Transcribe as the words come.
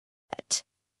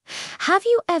Have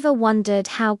you ever wondered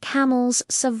how camels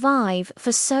survive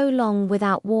for so long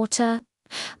without water?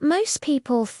 Most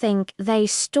people think they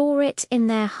store it in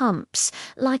their humps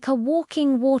like a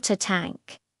walking water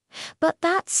tank. But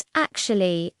that's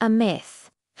actually a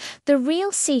myth. The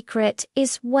real secret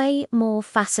is way more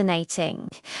fascinating.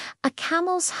 A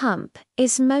camel's hump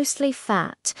is mostly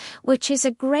fat, which is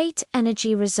a great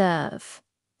energy reserve.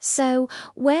 So,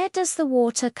 where does the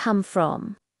water come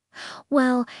from?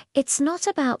 Well, it's not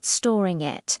about storing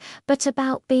it, but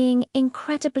about being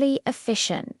incredibly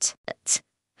efficient.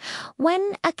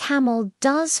 When a camel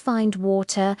does find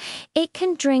water, it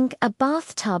can drink a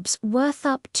bathtub's worth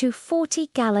up to 40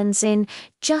 gallons in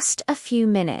just a few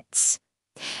minutes.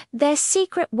 Their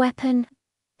secret weapon?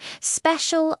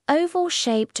 Special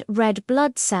oval-shaped red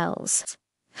blood cells.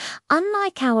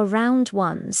 Unlike our round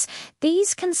ones,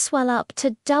 these can swell up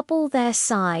to double their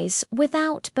size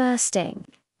without bursting.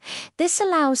 This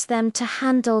allows them to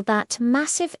handle that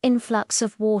massive influx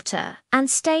of water and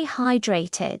stay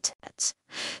hydrated.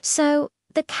 So,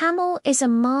 the camel is a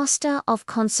master of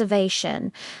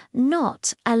conservation,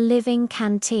 not a living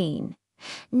canteen.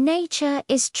 Nature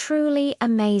is truly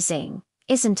amazing,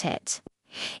 isn't it?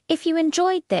 If you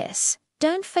enjoyed this,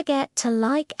 don't forget to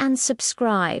like and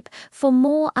subscribe for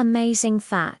more amazing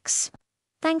facts.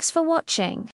 Thanks for watching.